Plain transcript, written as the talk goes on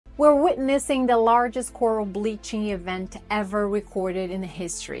We're witnessing the largest coral bleaching event ever recorded in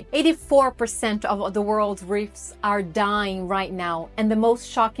history. 84% of the world's reefs are dying right now, and the most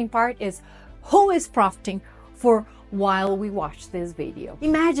shocking part is who is profiting for while we watch this video.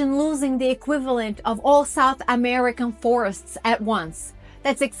 Imagine losing the equivalent of all South American forests at once.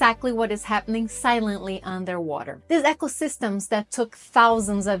 That's exactly what is happening silently underwater. These ecosystems that took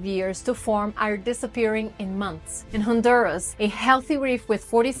thousands of years to form are disappearing in months. In Honduras, a healthy reef with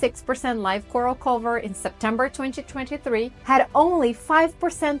 46% live coral cover in September 2023 had only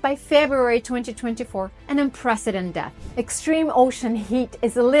 5% by February 2024, an unprecedented death. Extreme ocean heat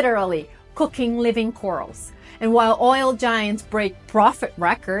is literally cooking living corals. And while oil giants break profit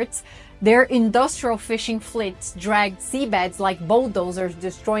records, their industrial fishing fleets dragged seabeds like bulldozers,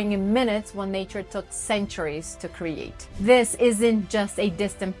 destroying in minutes what nature took centuries to create. This isn't just a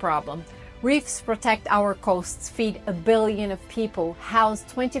distant problem. Reefs protect our coasts, feed 1 billion of people, house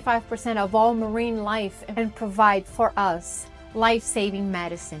 25% of all marine life, and provide for us life-saving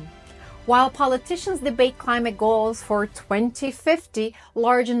medicine. While politicians debate climate goals for 2050,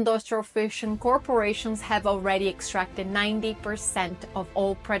 large industrial fishing corporations have already extracted 90% of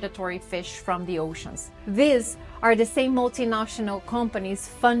all predatory fish from the oceans. These are the same multinational companies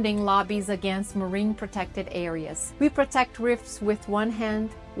funding lobbies against marine protected areas. We protect reefs with one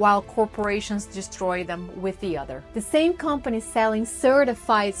hand, while corporations destroy them with the other. The same companies selling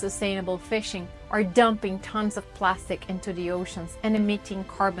certified sustainable fishing are dumping tons of plastic into the oceans and emitting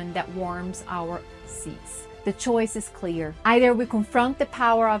carbon that warms our seas. The choice is clear. Either we confront the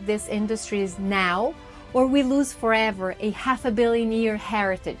power of these industries now, or we lose forever a 500 million year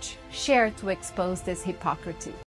heritage shared to expose this hypocrisy.